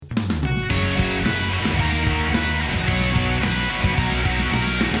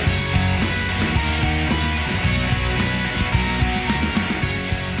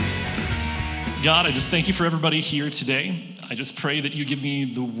God, I just thank you for everybody here today. I just pray that you give me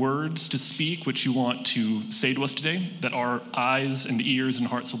the words to speak which you want to say to us today, that our eyes and ears and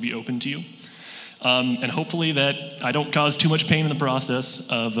hearts will be open to you. And hopefully that I don't cause too much pain in the process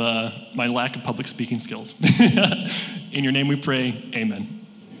of my lack of public speaking skills. In your name we pray, amen.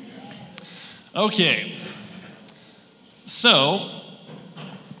 Okay, so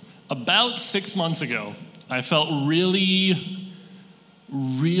about 6 months ago, I felt really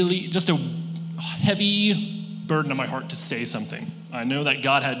just a heavy burden on my heart to say something. I know that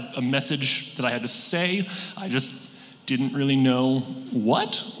God had a message that I had to say. I just didn't really know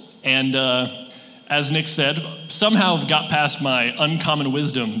what. And as Nick said, somehow got past my uncommon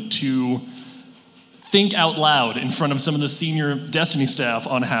wisdom to think out loud in front of some of the senior Destiny staff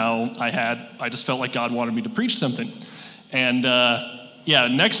on how I just felt like God wanted me to preach something. And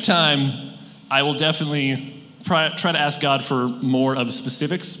next time I will definitely try to ask God for more of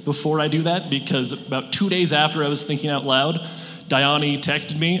specifics before I do that, because about 2 days after I was thinking out loud, Diani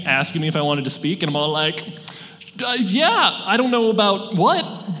texted me asking me if I wanted to speak, and I'm all like, yeah, I don't know about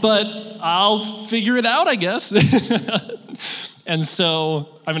what, but I'll figure it out, I guess. And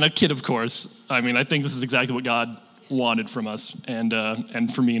so, a kid, of course. I think this is exactly what God wanted from us,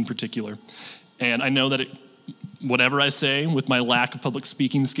 and for me in particular. And I know that whatever I say with my lack of public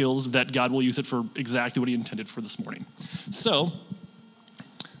speaking skills, that God will use it for exactly what he intended for this morning. So,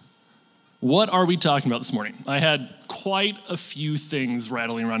 what are we talking about this morning? I had quite a few things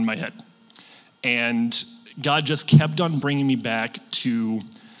rattling around in my head. And God just kept on bringing me back to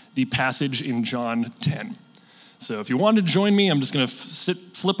the passage in John 10. So if you want to join me, I'm just going to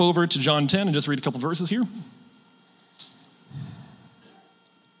flip over to John 10 and just read a couple verses here.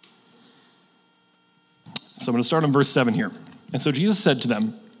 So I'm going to start on verse 7 here. And so Jesus said to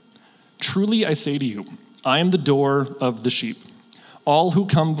them, "Truly I say to you, I am the door of the sheep. All who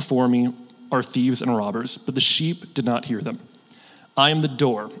come before me are thieves and robbers, but the sheep did not hear them. I am the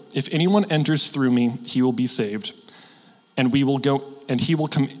door. If anyone enters through me, he will be saved, and he will go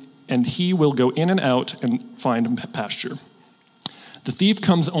in and out and find pasture. The thief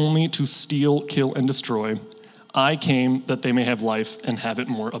comes only to steal, kill, and destroy. I came that they may have life and have it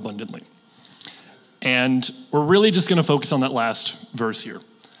more abundantly." And we're really just going to focus on that last verse here.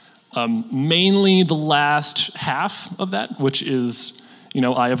 Mainly the last half of that, which is,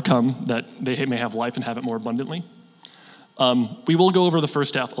 I have come that they may have life and have it more abundantly. We will go over the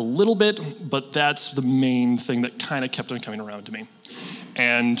first half a little bit, but that's the main thing that kind of kept on coming around to me.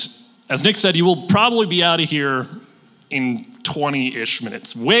 And as Nick said, you will probably be out of here in 20-ish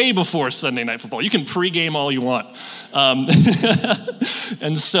minutes, way before Sunday Night Football. You can pregame all you want.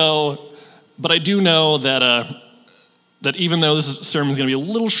 And so, but I do know that even though this sermon is going to be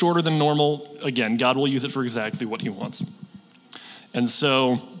a little shorter than normal, again, God will use it for exactly what he wants. And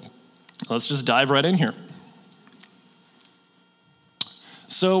so, let's just dive right in here.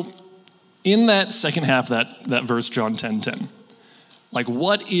 So, in that second half, that verse, John 10:10,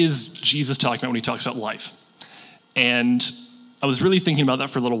 what is Jesus talking about when he talks about life? And I was really thinking about that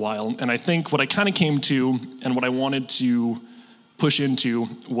for a little while, and I think what I kind of came to and what I wanted to push into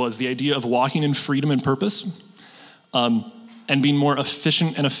was the idea of walking in freedom and purpose, and being more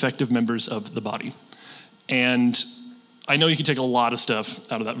efficient and effective members of the body. And I know you can take a lot of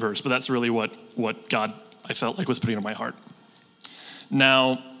stuff out of that verse, but that's really what God, I felt like, was putting on my heart.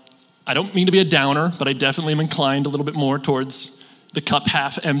 Now, I don't mean to be a downer, but I definitely am inclined a little bit more towards the cup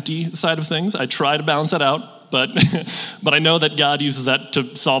half empty side of things. I try to balance that out, but I know that God uses that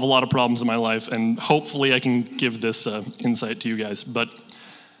to solve a lot of problems in my life, and hopefully I can give this insight to you guys. But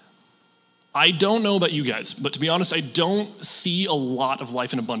I don't know about you guys, but to be honest, I don't see a lot of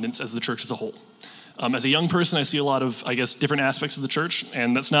life in abundance as the church as a whole. As a young person, I see a lot of, different aspects of the church,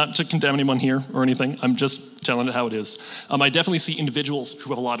 and that's not to condemn anyone here or anything. I'm just telling it how it is. I definitely see individuals who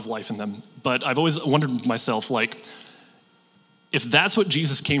have a lot of life in them, but I've always wondered myself, if that's what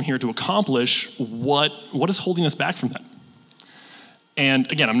Jesus came here to accomplish, what is holding us back from that? And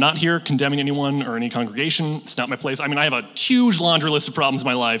again, I'm not here condemning anyone or any congregation. It's not my place. I have a huge laundry list of problems in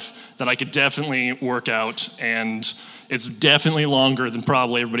my life that I could definitely work out, and it's definitely longer than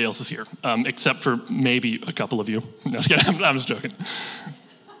probably everybody else is here, except for maybe a couple of you. No, I'm just joking.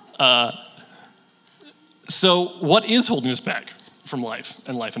 So what is holding us back from life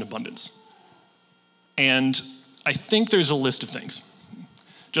and life in abundance? And I think there's a list of things.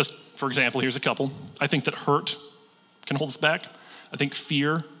 Just for example, here's a couple. I think that hurt can hold us back. I think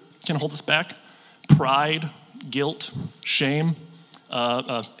fear can hold us back. Pride, guilt, shame,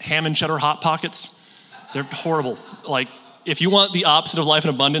 ham and cheddar Hot Pockets. They're horrible. If you want the opposite of life in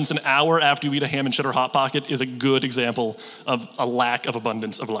abundance, an hour after you eat a ham and cheddar Hot Pocket is a good example of a lack of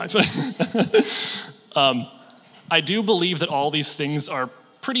abundance of life. I do believe that all these things are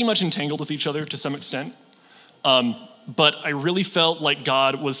pretty much entangled with each other to some extent. But I really felt like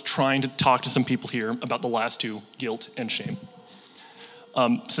God was trying to talk to some people here about the last two, guilt and shame.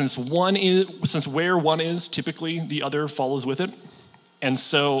 Since where one is, typically the other follows with it. And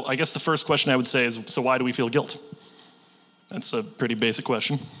so I guess the first question I would say is, so why do we feel guilt? That's a pretty basic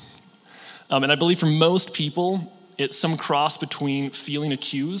question. And I believe for most people, it's some cross between feeling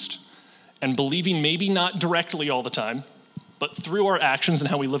accused and believing, maybe not directly all the time, but through our actions and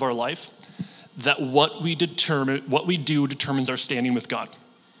how we live our life, that what we do determines our standing with God.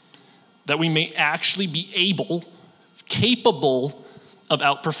 That we may actually be capable of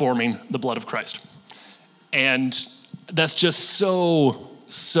outperforming the blood of Christ. And that's just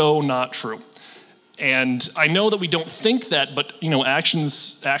so not true. And I know that we don't think that, but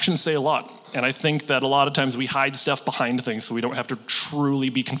actions say a lot. And I think that a lot of times we hide stuff behind things so we don't have to truly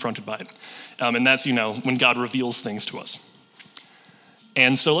be confronted by it. And that's, when God reveals things to us.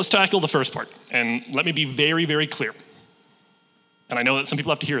 And so let's tackle the first part. And let me be very, very clear. And I know that some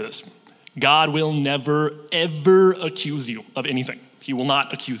people have to hear this. God will never, ever accuse you of anything. He will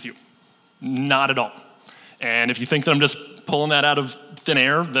not accuse you. Not at all. And if you think that I'm just pulling that out of thin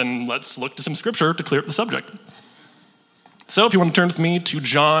air, then let's look to some scripture to clear up the subject. So if you want to turn with me to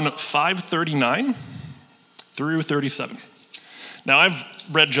John 5:39 through 37. Now I've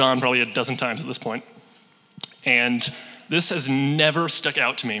read John probably a dozen times at this point, and this has never stuck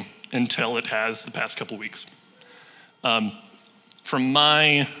out to me until it has the past couple weeks. From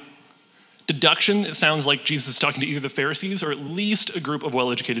my deduction, it sounds like Jesus is talking to either the Pharisees or at least a group of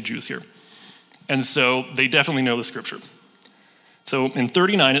well-educated Jews here. And so they definitely know the scripture. So in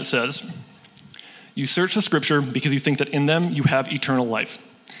 39 it says, "You search the scripture because you think that in them you have eternal life.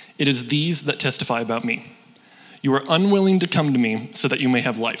 It is these that testify about me. You are unwilling to come to me so that you may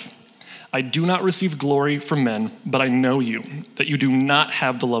have life. I do not receive glory from men, but I know you, that you do not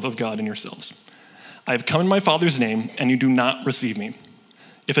have the love of God in yourselves. I have come in my Father's name, and you do not receive me.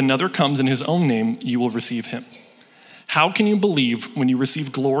 If another comes in his own name, you will receive him. How can you believe when you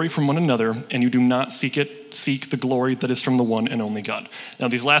receive glory from one another and you do not seek the glory that is from the one and only God?" Now,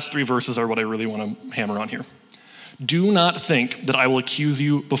 these last three verses are what I really want to hammer on here. "Do not think that I will accuse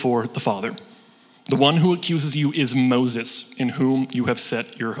you before the Father. The one who accuses you is Moses, in whom you have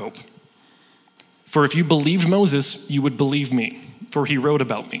set your hope. For if you believed Moses, you would believe me, for he wrote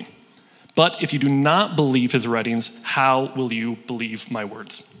about me. But if you do not believe his writings, how will you believe my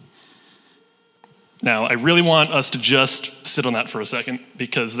words?" Now, I really want us to just sit on that for a second,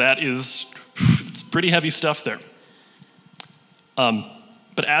 because it's pretty heavy stuff there.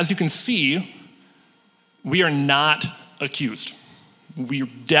 But as you can see, we are not accused. We're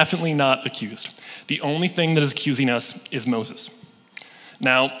definitely not accused. The only thing that is accusing us is Moses.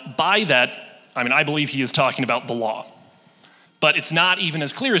 Now, by that, I believe he is talking about the law. But it's not even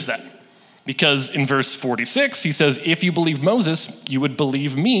as clear as that. Because in verse 46, he says, "If you believe Moses, you would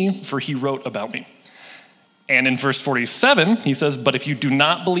believe me, for he wrote about me." And in verse 47, he says, "But if you do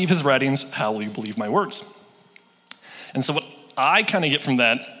not believe his writings, how will you believe my words?" And so what I kind of get from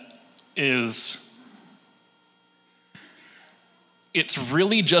that is it's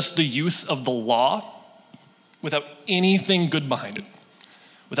really just the use of the law without anything good behind it,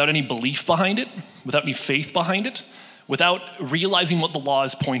 without any belief behind it, without any faith behind it, without realizing what the law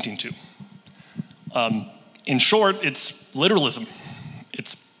is pointing to. In short, it's literalism.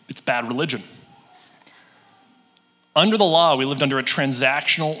 It's bad religion. Under the law, we lived under a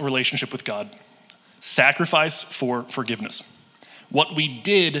transactional relationship with God. Sacrifice for forgiveness. What we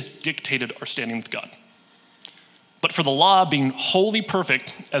did dictated our standing with God. But for the law being wholly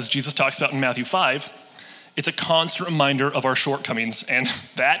perfect, as Jesus talks about in Matthew 5, it's a constant reminder of our shortcomings, and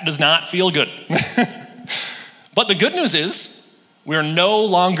that does not feel good. But the good news is, we're no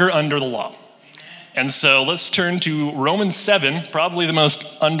longer under the law. And so let's turn to Romans 7, probably the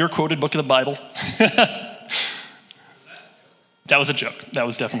most underquoted book of the Bible. That was a joke. That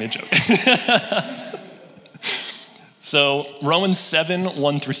was definitely a joke. So Romans 7,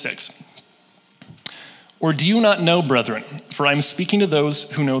 1 through 6. "Or do you not know, brethren, for I am speaking to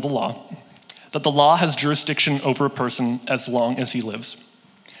those who know the law, that the law has jurisdiction over a person as long as he lives.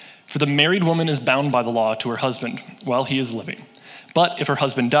 For the married woman is bound by the law to her husband while he is living. But if her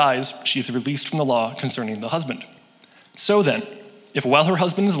husband dies, she is released from the law concerning the husband. So then, if while her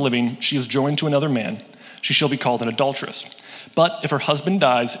husband is living, she is joined to another man, she shall be called an adulteress. But if her husband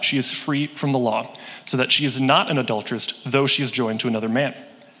dies, she is free from the law, so that she is not an adulteress, though she is joined to another man.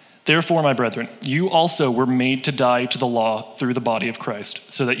 Therefore, my brethren, you also were made to die to the law through the body of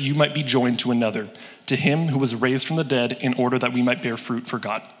Christ, so that you might be joined to another, to him who was raised from the dead, in order that we might bear fruit for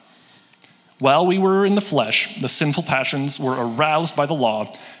God. While we were in the flesh, the sinful passions were aroused by the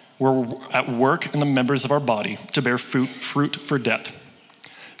law, were at work in the members of our body to bear fruit for death.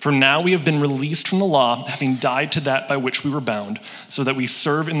 For now we have been released from the law, having died to that by which we were bound, so that we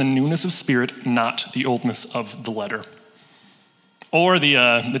serve in the newness of spirit, not the oldness of the letter. Or the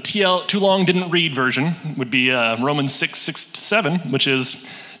TL, too long didn't read version would be Romans 6:6-7, which is,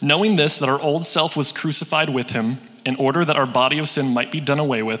 knowing this, that our old self was crucified with him, in order that our body of sin might be done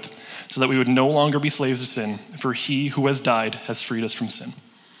away with, so that we would no longer be slaves of sin, for he who has died has freed us from sin.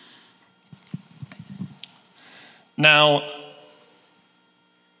 Now,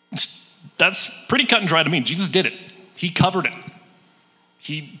 that's pretty cut and dry to me. Jesus did it. He covered it.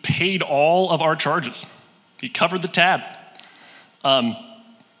 He paid all of our charges. He covered the tab.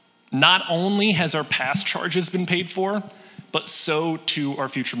 Not only has our past charges been paid for, but so too our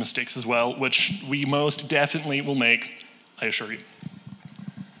future mistakes as well, which we most definitely will make, I assure you.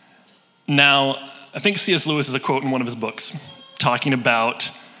 Now, I think C.S. Lewis has a quote in one of his books talking about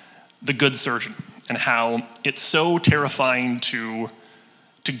the good surgeon and how it's so terrifying to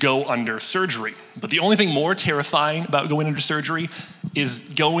go under surgery. But the only thing more terrifying about going under surgery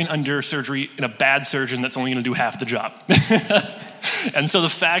is going under surgery in a bad surgeon that's only going to do half the job. And so the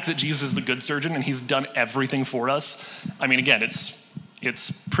fact that Jesus is the good surgeon and he's done everything for us, I mean, again,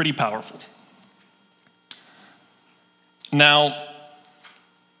 it's pretty powerful. Now,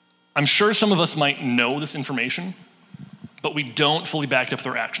 I'm sure some of us might know this information, but we don't fully back it up with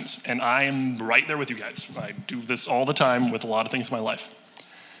our actions. And I am right there with you guys. I do this all the time with a lot of things in my life.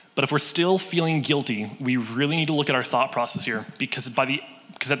 But if we're still feeling guilty, we really need to look at our thought process here, because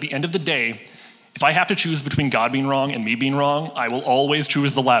at the end of the day, if I have to choose between God being wrong and me being wrong, I will always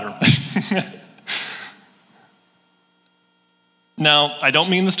choose the latter. Now, I don't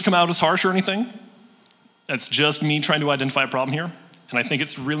mean this to come out as harsh or anything. It's just me trying to identify a problem here. And I think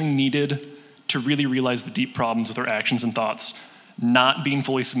it's really needed to really realize the deep problems with our actions and thoughts, not being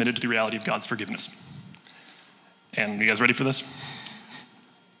fully submitted to the reality of God's forgiveness. And you guys ready for this?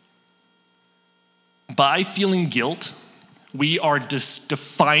 By feeling guilt, we are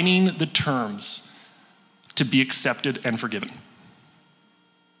defining the terms to be accepted and forgiven.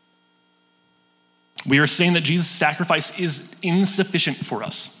 We are saying that Jesus' sacrifice is insufficient for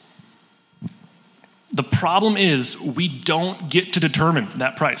us. The problem is we don't get to determine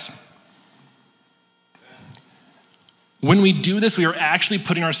that price. When we do this, we are actually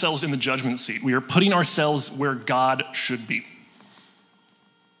putting ourselves in the judgment seat. We are putting ourselves where God should be.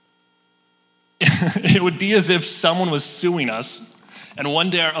 It would be as if someone was suing us, and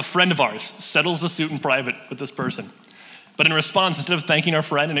one day a friend of ours settles the suit in private with this person. But in response, instead of thanking our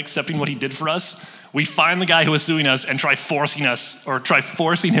friend and accepting what he did for us, we find the guy who was suing us and try forcing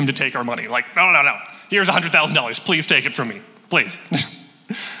him to take our money. Like, no. Here's $100,000. Please take it from me. Please.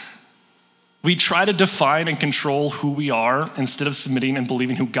 We try to define and control who we are instead of submitting and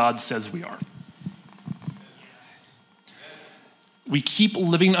believing who God says we are. We keep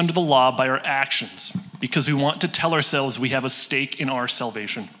living under the law by our actions because we want to tell ourselves we have a stake in our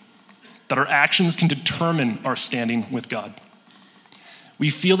salvation, that our actions can determine our standing with God. We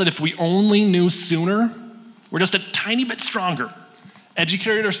feel that if we only knew sooner, we're just a tiny bit stronger,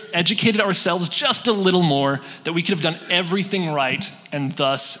 educated ourselves just a little more, that we could have done everything right and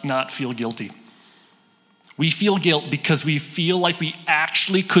thus not feel guilty. We feel guilt because we feel like we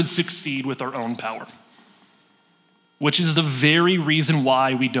actually could succeed with our own power, which is the very reason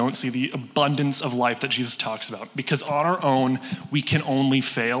why we don't see the abundance of life that Jesus talks about. Because on our own, we can only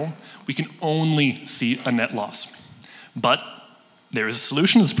fail. We can only see a net loss. But there is a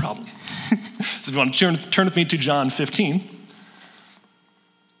solution to this problem. So if you want to turn with me to John 15.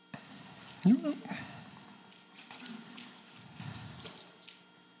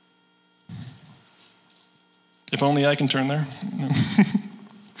 If only I can turn there.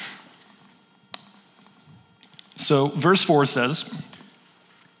 So verse 4 says,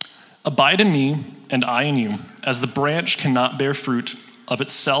 "Abide in me, and I in you, as the branch cannot bear fruit of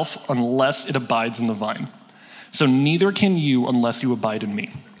itself unless it abides in the vine. So neither can you unless you abide in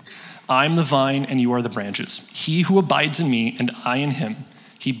me. I am the vine, and you are the branches. He who abides in me, and I in him,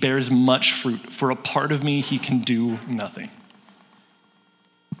 he bears much fruit, for apart of me he can do nothing."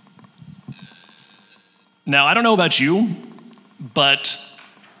 Now, I don't know about you, but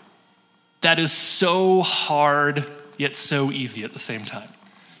that is so hard, yet so easy at the same time.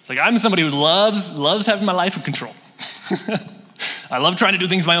 It's like, I'm somebody who loves having my life in control. I love trying to do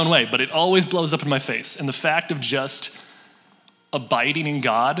things my own way, but it always blows up in my face. And the fact of just abiding in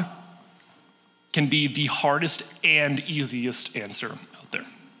God can be the hardest and easiest answer out there.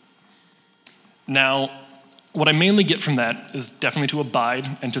 Now, what I mainly get from that is definitely to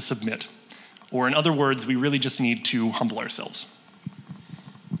abide and to submit. Or in other words, we really just need to humble ourselves,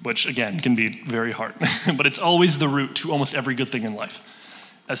 which again can be very hard, but it's always the root to almost every good thing in life.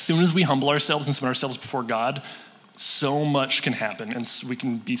 As soon as we humble ourselves and submit ourselves before God, so much can happen and we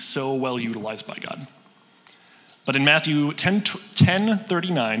can be so well utilized by God. But in Matthew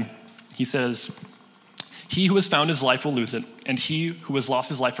 10:39, he says, "He who has found his life will lose it, and he who has lost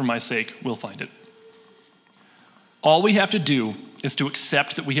his life for my sake will find it." All we have to do is to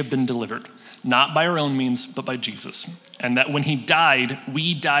accept that we have been delivered, not by our own means, but by Jesus. And that when he died,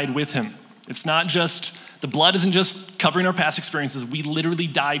 we died with him. It's not just, the blood isn't just covering our past experiences. We literally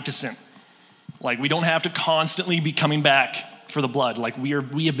died to sin. Like, we don't have to constantly be coming back for the blood. Like, we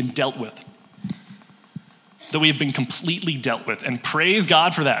have been dealt with. That we have been completely dealt with. And praise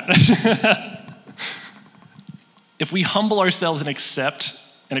God for that. If we humble ourselves and accept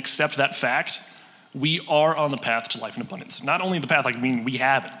that fact, we are on the path to life in abundance. Not only the path, we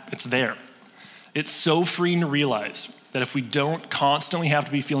have it. It's there. It's so freeing to realize that if we don't constantly have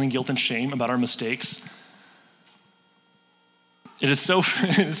to be feeling guilt and shame about our mistakes, it is so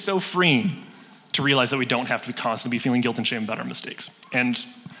freeing to realize that we don't have to be constantly feeling guilt and shame about our mistakes. And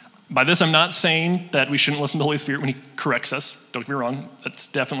by this, I'm not saying that we shouldn't listen to the Holy Spirit when he corrects us. Don't get me wrong. That's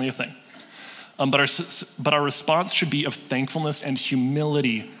definitely a thing. But our response should be of thankfulness and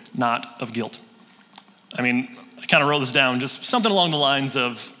humility, not of guilt. I kind of wrote this down, just something along the lines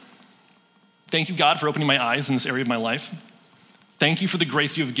of, thank you, God, for opening my eyes in this area of my life. Thank you for the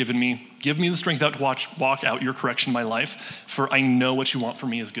grace you have given me. Give me the strength to walk out your correction in my life, for I know what you want for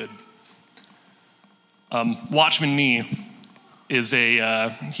me is good. Watchman Nee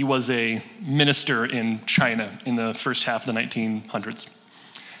he was a minister in China in the first half of the 1900s.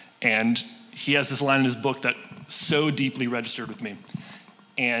 And he has this line in his book that so deeply registered with me.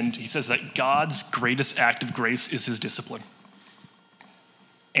 And he says that God's greatest act of grace is his discipline.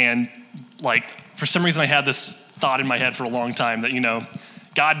 And for some reason I had this thought in my head for a long time that,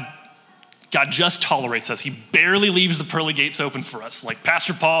 God just tolerates us. He barely leaves the pearly gates open for us. Like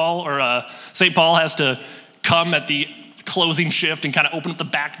Pastor Paul or St. Paul has to come at the closing shift and kind of open up the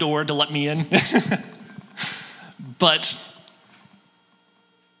back door to let me in. But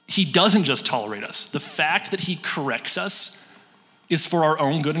he doesn't just tolerate us. The fact that he corrects us is for our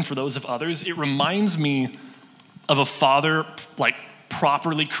own good and for those of others. It reminds me of a father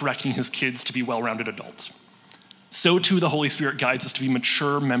properly correcting his kids to be well-rounded adults. So too the Holy Spirit guides us to be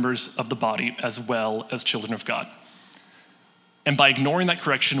mature members of the body as well as children of God. And by ignoring that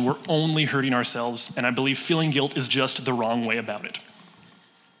correction, we're only hurting ourselves, and I believe feeling guilt is just the wrong way about it.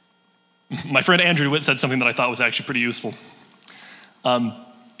 My friend Andrew Witt said something that I thought was actually pretty useful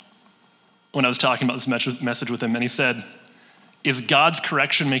when I was talking about this message with him, and he said, "Is God's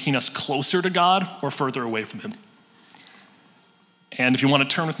correction making us closer to God or further away from him?" And if you want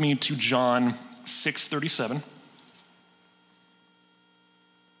to turn with me to John 6:37.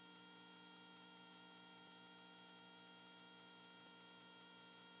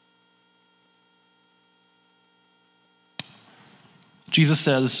 Jesus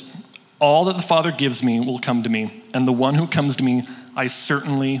says, "All that the Father gives me will come to me, and the one who comes to me I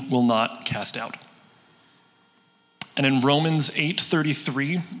certainly will not cast out." And in Romans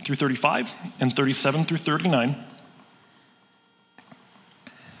 8:33 through 35 and 37 through 39,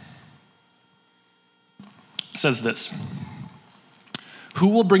 says this: "Who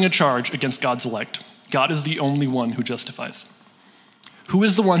will bring a charge against God's elect? God is the only one who justifies. Who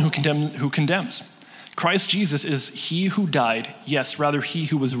is the one who condemns? Christ Jesus is he who died, yes, rather he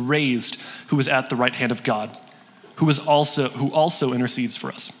who was raised, who is at the right hand of God, who also intercedes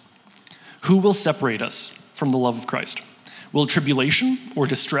for us. Who will separate us from the love of Christ? Will tribulation or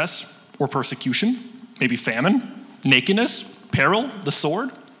distress or persecution, maybe famine, nakedness, peril, the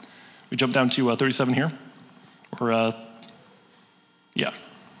sword?" We jump down to 37 here. Or,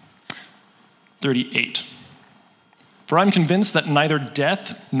 38. "For I'm convinced that neither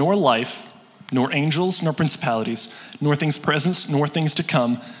death nor life, nor angels, nor principalities, nor things present, nor things to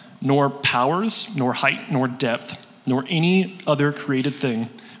come, nor powers, nor height, nor depth, nor any other created thing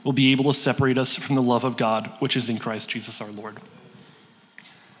will be able to separate us from the love of God, which is in Christ Jesus our Lord."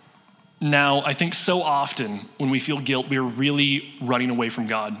 Now, I think so often when we feel guilt, we're really running away from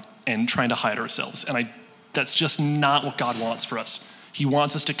God and trying to hide ourselves. And that's just not what God wants for us. He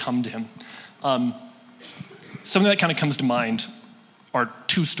wants us to come to him. Something that kind of comes to mind are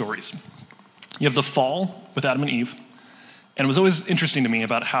two stories. You have the fall with Adam and Eve, and it was always interesting to me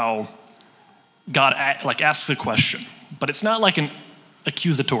about how God asks a question. but it's not like an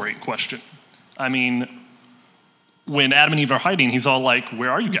accusatory question. I mean, when Adam and Eve are hiding, he's all like,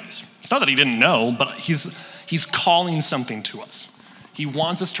 where are you guys? It's not that he didn't know, but he's calling something to us. He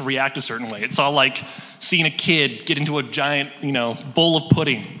wants us to react a certain way. It's all like seeing a kid get into a giant, bowl of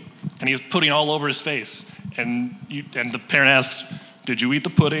pudding, and he's pudding all over his face. And the parent asks, did you eat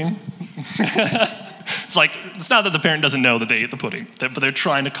the pudding? It's like, it's not that the parent doesn't know that they ate the pudding, but they're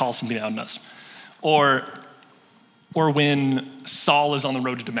trying to call something out in us. Or when Saul is on the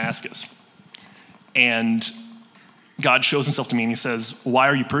road to Damascus, and God shows himself to me and he says, why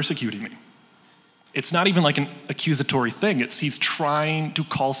are you persecuting me? It's not even like an accusatory thing. He's trying to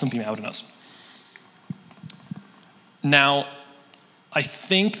call something out in us. Now, I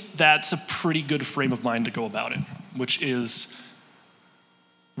think that's a pretty good frame of mind to go about it, which is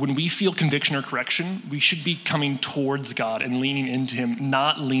when we feel conviction or correction, we should be coming towards God and leaning into him,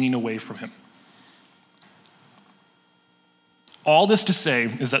 not leaning away from him. All this to say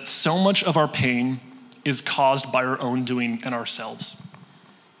is that so much of our pain is caused by our own doing and ourselves.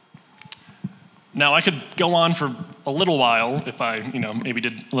 Now, I could go on for a little while if I, maybe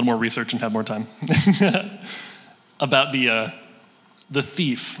did a little more research and had more time about the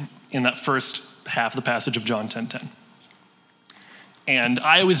thief in that first half of the passage of John 10:10. And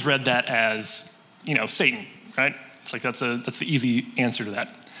I always read that as, Satan, right? It's like that's the easy answer to that.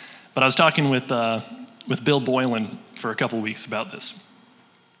 But I was talking with Bill Boylan for a couple weeks about this.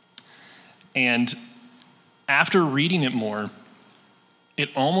 And after reading it more,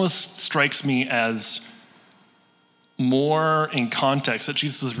 it almost strikes me as more in context that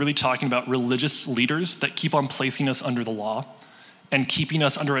Jesus was really talking about religious leaders that keep on placing us under the law and keeping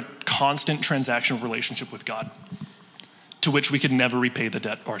us under a constant transactional relationship with God, to which we could never repay the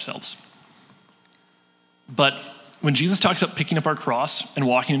debt ourselves. But when Jesus talks about picking up our cross and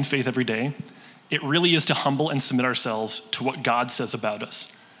walking in faith every day, it really is to humble and submit ourselves to what God says about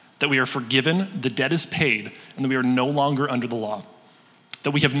us, that we are forgiven, the debt is paid, and that we are no longer under the law,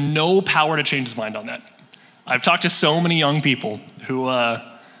 that we have no power to change his mind on that. I've talked to so many young people who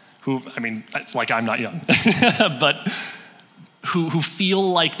like I'm not young, but who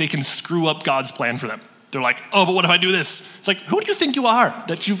feel like they can screw up God's plan for them. They're like, oh, but what if I do this? It's like, who do you think you are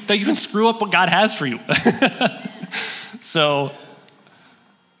that you can screw up what God has for you? So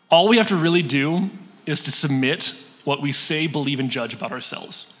all we have to really do is to submit what we say, believe, and judge about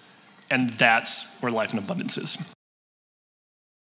ourselves. And that's where life in abundance is.